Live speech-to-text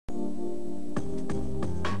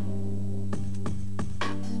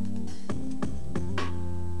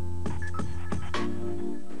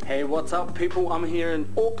Hey, what's up people? I'm here in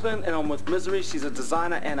Auckland and I'm with Misery. She's a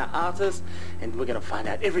designer and an artist and we're going to find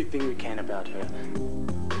out everything we can about her.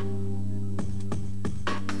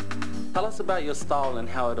 Tell us about your style and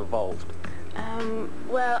how it evolved.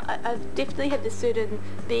 Well, I've definitely had this certain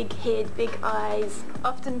big head, big eyes,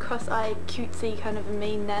 often cross-eyed, cutesy, kind of a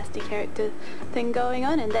mean, nasty character thing going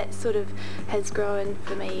on, and that sort of has grown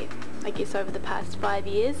for me, I guess, over the past 5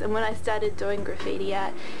 years. And when I started doing graffiti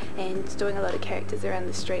art and doing a lot of characters around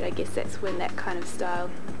the street, I guess that's when that kind of style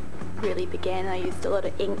really began. I used a lot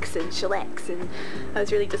of inks and shellacs, and I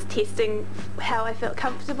was really just testing how I felt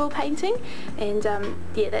comfortable painting, and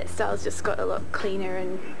yeah, that style's just got a lot cleaner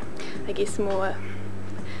and I guess more,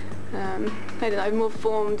 I don't know, more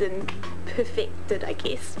formed and perfected, I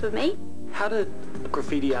guess, for me. How did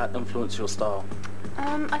graffiti art influence your style?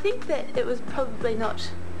 I think that it was probably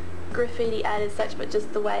not graffiti art as such, but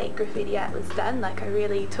just the way graffiti art was done. Like, I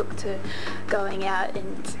really took to going out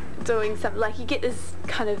and doing something, like you get this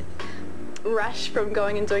kind of rush from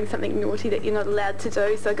going and doing something naughty that you're not allowed to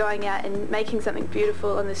do, so going out and making something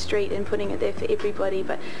beautiful on the street and putting it there for everybody,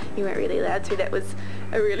 but you weren't really allowed to, that was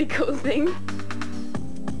a really cool thing.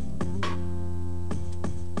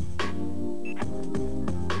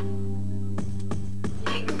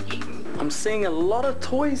 I'm seeing a lot of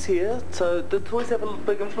toys here, so did toys have a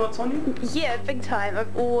big influence on you? Yeah, big time.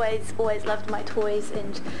 I've always loved my toys,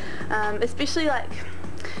 and especially like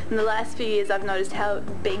in the last few years I've noticed how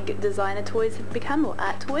big designer toys have become, or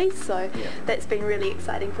art toys, so yeah, that's been really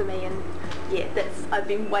exciting for me. And yeah, I've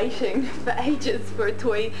been waiting for ages for a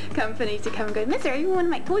toy company to come and go, Misery, we want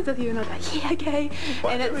to make toys with you, and I was like, yeah, okay,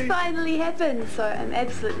 and it's finally happened, so I'm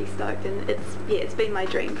absolutely stoked. And it's been my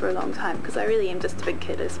dream for a long time, because I really am just a big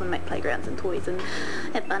kid. I just want to make playgrounds and toys and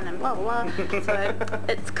have fun and blah blah blah. So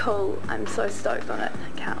it's cool. I'm so stoked on it.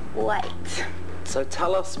 I can't wait. So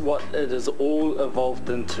tell us what it has all evolved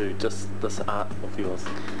into, just this art of yours.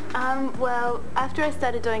 Well, after I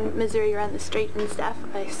started doing Misery around the street and stuff,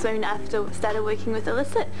 I soon after started working with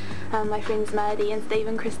Illicit, my friends Marty and Steve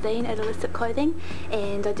and Christine at Illicit Clothing,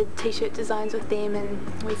 and I did t-shirt designs with them,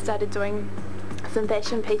 and we started doing some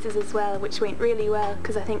fashion pieces as well, which went really well,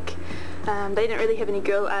 because I think they didn't really have any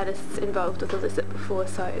girl artists involved with Illicit before,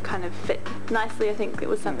 so it kind of fit nicely. I think it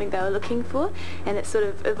was something they were looking for, and it sort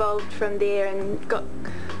of evolved from there and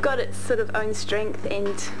got its sort of own strength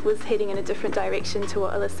and was heading in a different direction to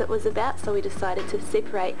what Illicit was about, so we decided to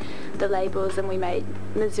separate the labels, and we made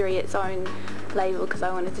Misery its own label, because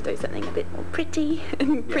I wanted to do something a bit more pretty,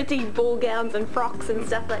 pretty ball gowns and frocks and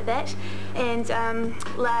stuff like that. And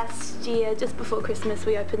last year, just before Christmas,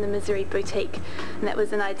 we opened the Misery Boutique, and that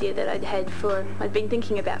was an idea that I'd been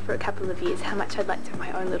thinking about for a couple of years, how much I'd like to have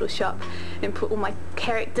my own little shop and put all my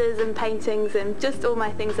characters and paintings and just all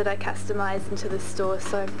my things that I customise into the store.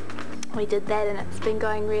 So we did that, and it's been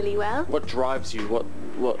going really well. What drives you? What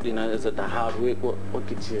you know, is it the hard work? What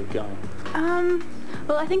gets you going?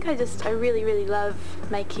 Well, I think I really love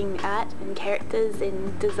making art and characters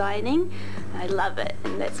and designing. I love it,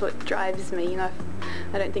 and that's what drives me. You know,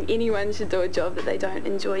 I don't think anyone should do a job that they don't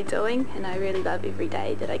enjoy doing, and I really love every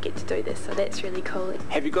day that I get to do this, so that's really cool.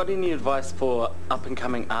 Have you got any advice for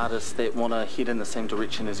up-and-coming artists that want to head in the same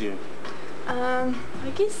direction as you? I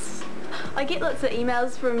guess I get lots of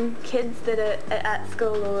emails from kids that are at art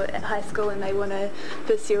school or at high school, and they want to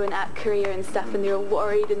pursue an art career and stuff, and they're all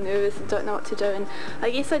worried and nervous and don't know what to do, and I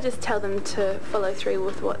guess I just tell them to follow through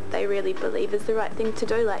with what they really believe is the right thing to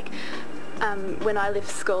do. Like, when I left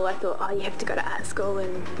school, I thought, oh, you have to go to art school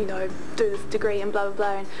and, you know, do this degree and blah blah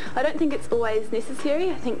blah, and I don't think it's always necessary.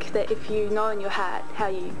 I think that if you know in your heart how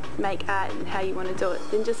you make art and how you want to do it,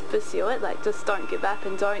 then just pursue it. Like, just don't give up,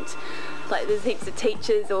 and don't, like, there's heaps of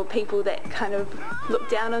teachers or people that kind of look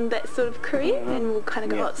down on that sort of career and will kind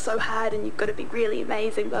of go, oh, it's so hard and you've got to be really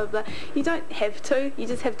amazing, blah blah blah. You don't have to. You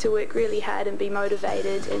just have to work really hard and be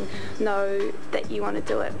motivated and know that you want to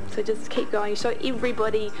do it. So just keep going. Show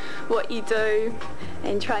everybody what you do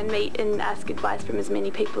and try and meet and ask advice from as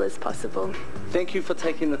many people as possible. Thank you for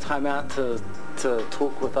taking the time out to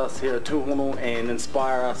talk with us here at Tuhono and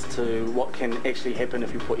inspire us to what can actually happen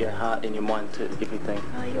if you put your heart and your mind to everything.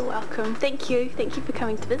 Oh, you're welcome. Thank you. Thank you for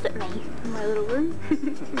coming to visit me in my little room.